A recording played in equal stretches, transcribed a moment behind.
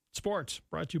Sports,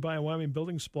 brought to you by Wyoming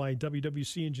Building Supply,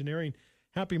 WWC Engineering.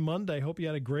 Happy Monday. Hope you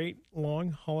had a great,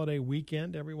 long holiday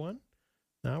weekend, everyone.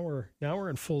 Now we're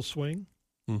in full swing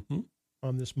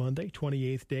on this Monday,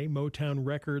 28th day. Motown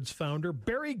Records founder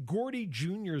Berry Gordy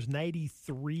Jr. is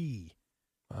 93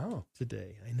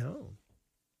 today. I know.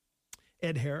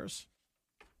 Ed Harris,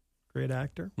 great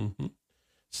actor,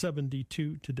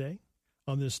 72 today.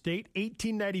 On this date,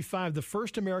 1895, the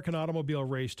first American automobile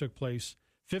race took place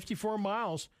 54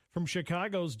 miles from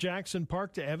Chicago's Jackson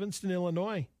Park to Evanston,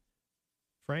 Illinois.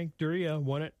 Frank Duryea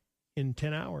won it in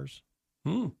 10 hours.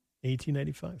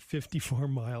 1895, 54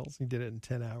 miles. He did it in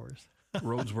 10 hours.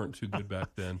 Roads weren't too good back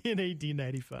then. In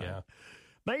 1895. Yeah.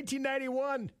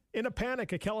 1991, in a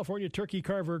panic, a California turkey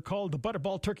carver called the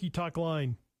Butterball Turkey Talk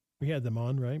line. We had them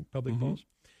on, right? Public balls.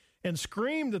 And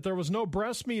screamed that there was no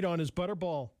breast meat on his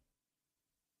Butterball.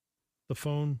 The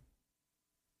phone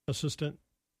assistant,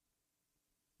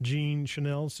 Jean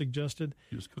Chanel, suggested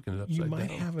he was cooking it upside you down.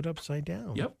 might have it upside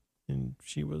down. Yep. And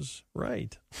she was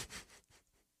right.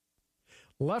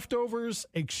 Leftovers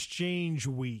Exchange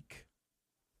Week.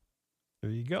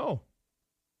 There you go.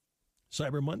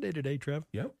 Cyber Monday today, Trev.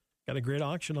 Yep. Got a great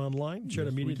auction online,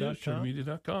 shreddermedia.com.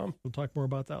 Shreddermedia.com. We'll talk more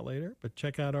about that later, but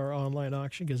check out our online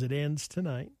auction because it ends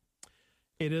tonight.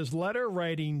 It is letter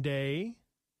writing day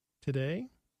today.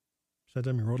 So that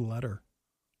time you wrote a letter.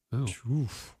 Ooh.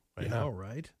 Oof. I know,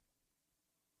 right?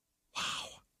 Wow.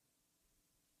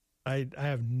 I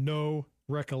have no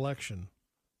recollection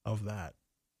of that.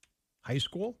 High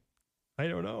school? I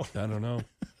don't know. I don't know.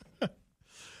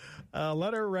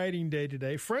 Letter writing day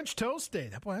today. French toast day.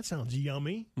 Boy, that sounds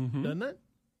yummy, doesn't it?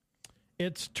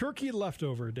 It's turkey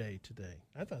leftover day today.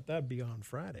 I thought that'd be on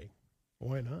Friday.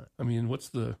 Why not? I mean,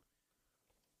 there's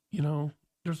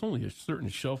only a certain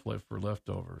shelf life for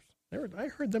leftovers. I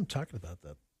heard them talking about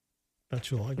that not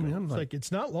too long ago. It's like it's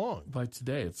not long. By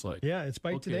today, it's like... Yeah, it's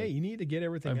by today. You need to get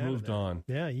everything out of moved on.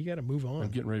 Yeah, you got to move on. I'm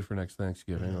getting ready for next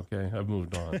Thanksgiving, okay? I've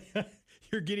moved on.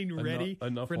 You're getting ready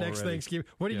enough for next already. Thanksgiving.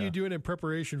 What are you doing in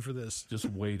preparation for this? Just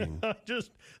waiting.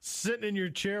 Just sitting in your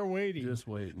chair waiting. Just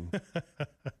waiting.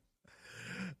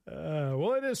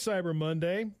 Well, it is Cyber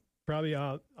Monday. Probably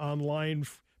online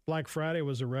Black Friday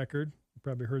was a record. You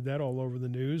probably heard that all over the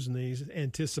news, and they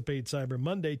anticipate Cyber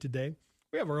Monday today.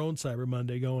 We have our own Cyber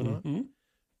Monday going on.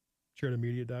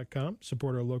 SheridanMedia.com.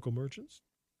 Support our local merchants.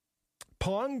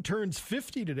 Pong turns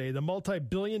 50 today. The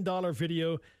multi-billion-dollar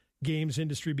video games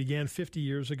industry began 50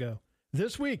 years ago.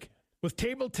 This week, with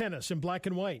table tennis in black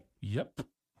and white. Yep.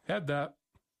 Had that.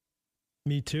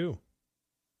 Me too.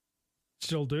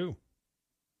 Still do.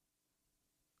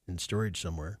 In storage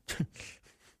somewhere.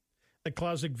 The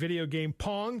classic video game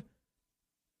Pong.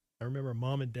 I remember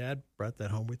Mom and Dad brought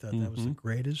that home. We thought that was the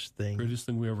greatest thing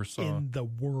we ever saw in the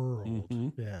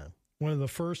world. Yeah. One of the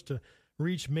first to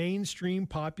reach mainstream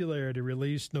popularity,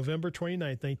 released November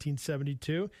 29th,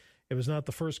 1972. It was not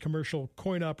the first commercial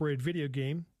coin-operated video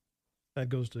game. That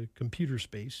goes to computer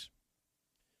space.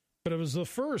 But it was the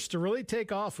first to really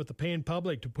take off with the paying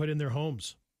public to put in their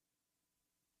homes.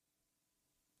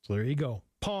 So there you go.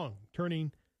 Pong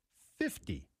turning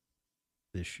 50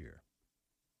 this year.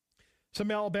 Some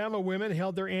Alabama women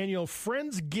held their annual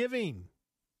Friendsgiving.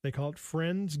 They called it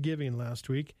Friendsgiving last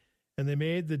week, and they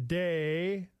made the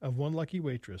day of one lucky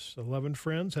waitress. 11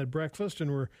 friends had breakfast and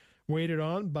were waited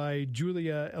on by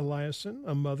Julia Eliason,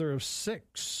 a mother of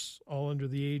 6, all under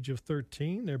the age of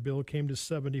 13. Their bill came to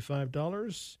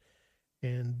 $75,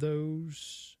 and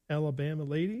those Alabama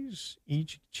ladies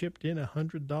each chipped in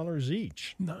 $100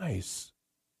 each. Nice.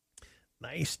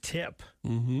 Nice tip.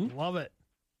 Love it.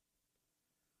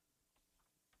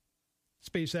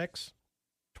 SpaceX,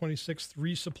 26th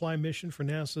resupply mission for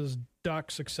NASA's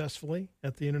docked successfully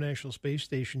at the International Space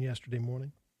Station yesterday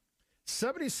morning.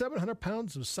 7,700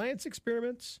 pounds of science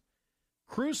experiments,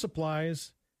 crew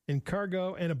supplies, and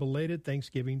cargo, and a belated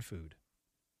Thanksgiving food.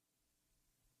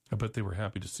 I bet they were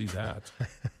happy to see that.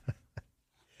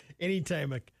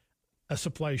 Anytime a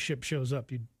supply ship shows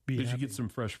up, you'd be happy. Did you get some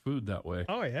fresh food that way?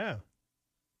 Oh, yeah.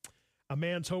 A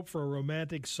man's hope for a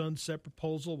romantic sunset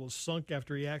proposal was sunk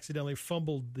after he accidentally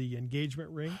fumbled the engagement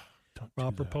ring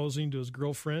while proposing to his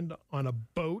girlfriend on a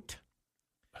boat.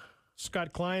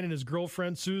 Scott Klein and his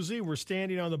girlfriend Susie were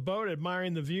standing on the boat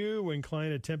admiring the view when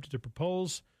Klein attempted to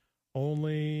propose,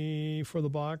 only for the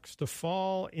box to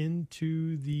fall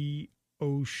into the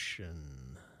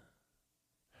ocean.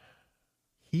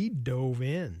 He dove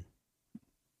in.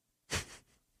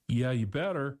 Yeah, you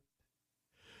better.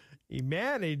 He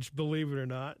managed, believe it or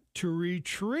not, to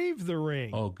retrieve the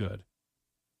ring. Oh, good.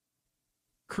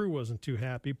 Crew wasn't too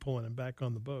happy pulling him back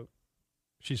on the boat.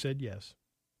 She said yes.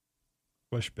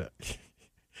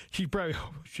 She'd probably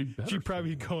She'd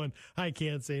going, I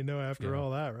can't say no after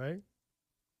all that, right?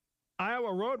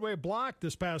 Iowa roadway blocked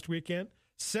this past weekend.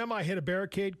 Semi hit a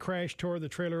barricade, crashed, tore the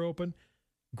trailer open.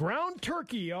 Ground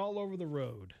turkey all over the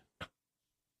road.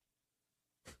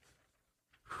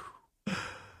 I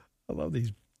love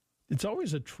these. It's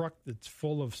always a truck that's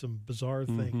full of some bizarre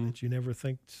thing that you never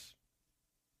think's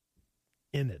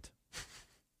in it.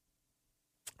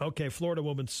 Okay, Florida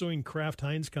woman suing Kraft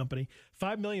Heinz Company,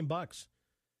 $5 million,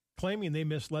 claiming they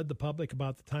misled the public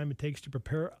about the time it takes to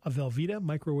prepare a Velveeta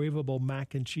microwavable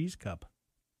mac and cheese cup.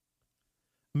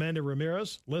 Amanda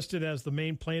Ramirez, listed as the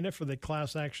main plaintiff for the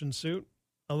class action suit,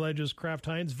 alleges Kraft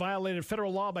Heinz violated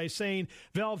federal law by saying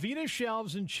Velveeta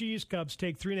shelves and cheese cups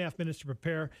take 3.5 minutes to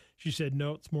prepare. She said,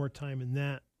 no, it's more time than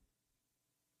that.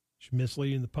 She's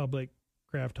misleading the public.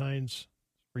 Kraft Heinz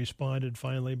responded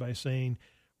finally by saying,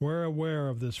 we're aware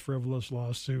of this frivolous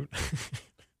lawsuit.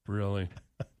 Really?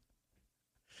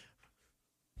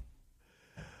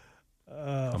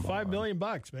 $5 million,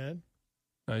 man.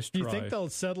 Nice Do try. you think they'll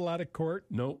settle out of court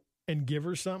Nope. and give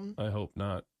her something? I hope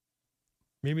not.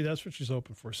 Maybe that's what she's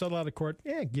hoping for. Settle out of court.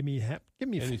 Yeah, give me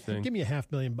Anything. give me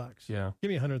 $500,000. Yeah. Give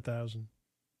me $100,000. In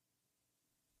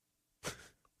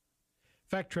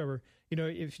fact, Trevor,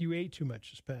 if you ate too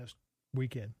much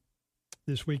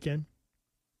this weekend,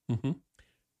 when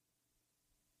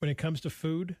it comes to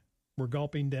food, we're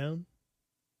gulping down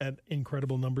at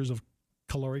incredible numbers of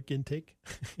caloric intake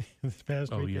this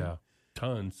past weekend. Oh, yeah.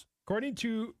 Tons. According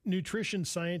to nutrition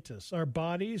scientists, our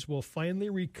bodies will finally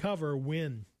recover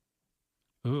when?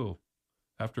 Ooh,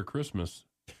 after Christmas.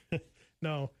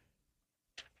 No,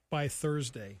 by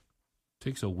Thursday.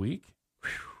 Takes a week?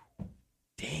 Whew.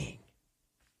 Dang.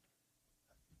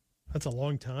 That's a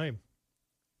long time.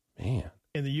 Man.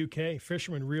 In the UK,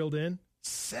 fishermen reeled in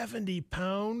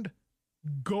 70-pound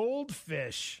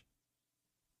goldfish.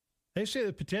 They say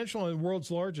the potential in the world's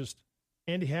largest.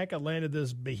 Andy Hackett landed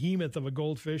this behemoth of a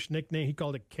goldfish, nickname he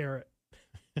called it Carrot.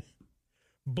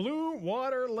 Blue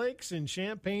Water Lakes in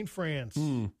Champagne, France.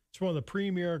 It's one of the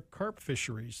premier carp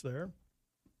fisheries there,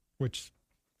 which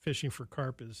fishing for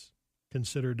carp is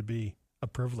considered to be a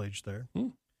privilege there.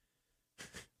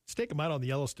 Let's take them out on the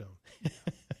Yellowstone.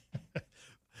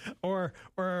 or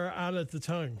out at the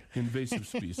tongue. Invasive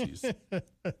species.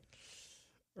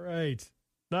 Right.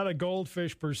 Not a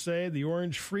goldfish per se. The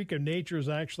orange freak of nature is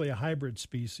actually a hybrid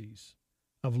species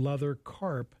of leather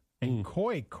carp and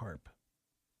koi carp.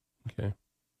 Okay.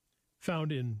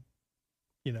 Found in,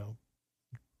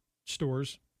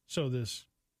 stores. So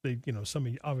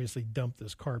somebody obviously dumped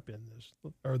this carp in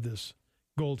this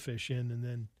goldfish in, and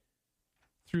then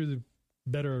through the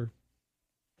better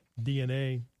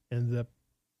DNA ended up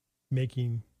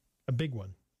making a big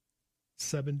one.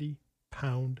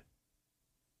 70-pound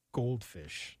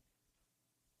goldfish.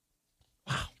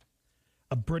 Wow.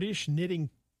 A British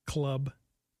knitting club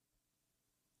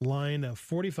line of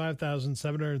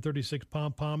 45,736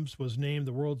 pom-poms was named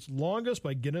the world's longest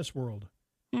by Guinness World.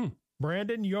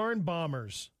 Brandon Yarn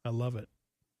Bombers. I love it.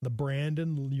 The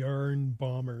Brandon Yarn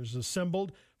Bombers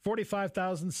assembled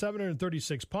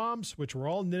 45,736 poms, which were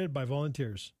all knitted by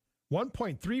volunteers.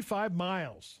 1.35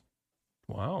 miles.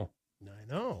 Wow.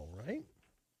 I know, right?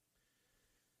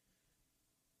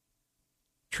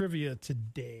 Trivia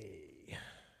today.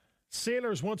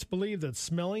 Sailors once believed that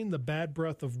smelling the bad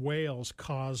breath of whales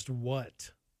caused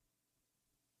what?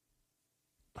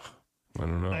 I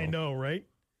don't know. I know, right?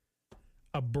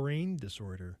 A brain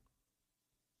disorder.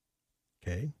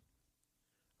 Okay.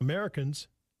 Americans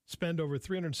spend over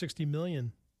 $360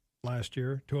 million last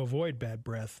year to avoid bad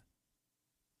breath.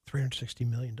 $360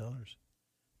 million.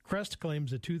 Crest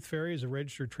claims the Tooth Fairy is a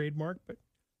registered trademark,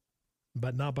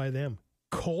 but not by them.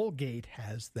 Colgate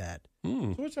has that.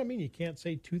 So what's that mean? You can't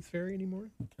say Tooth Fairy anymore?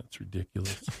 That's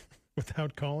ridiculous.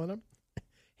 Without calling them?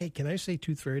 Hey, can I say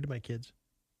Tooth Fairy to my kids?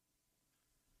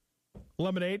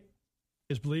 Lemonade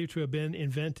is believed to have been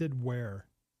invented where?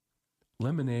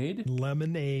 Lemonade?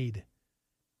 Lemonade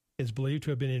is believed to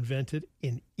have been invented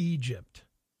in Egypt.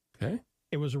 Okay.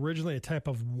 It was originally a type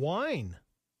of wine,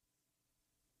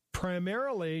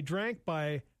 primarily drank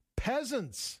by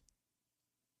peasants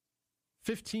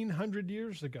 1,500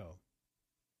 years ago.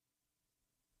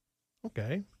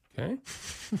 Okay. Okay.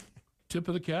 Tip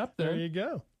of the cap there. There you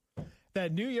go.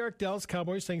 That New York Dallas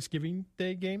Cowboys Thanksgiving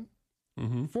Day game,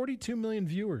 42 million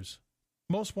viewers.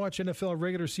 Most watched NFL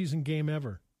regular season game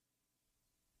ever.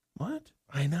 What?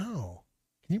 I know.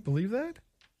 Can you believe that?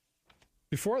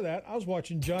 Before that, I was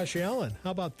watching Josh Allen.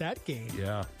 How about that game?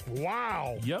 Yeah.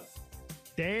 Wow. Yep.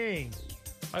 Dang.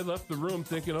 I left the room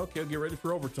thinking, okay, I'll get ready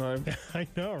for overtime. I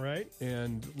know, right?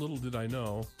 And little did I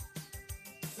know,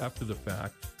 after the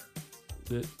fact,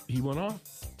 that he went off.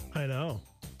 I know.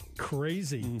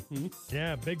 Crazy. Mm-hmm.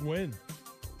 Yeah, big win.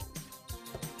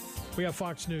 We have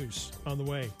Fox News on the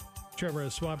way. Trevor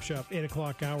at Swap Shop, 8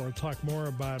 o'clock hour. We'll talk more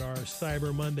about our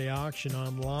Cyber Monday auction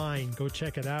online. Go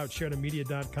check it out,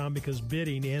 SheridanMedia.com, because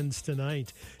bidding ends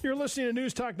tonight. You're listening to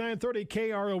News Talk 930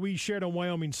 KROE, Sheridan,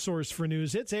 Wyoming source for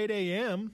news. It's 8 a.m.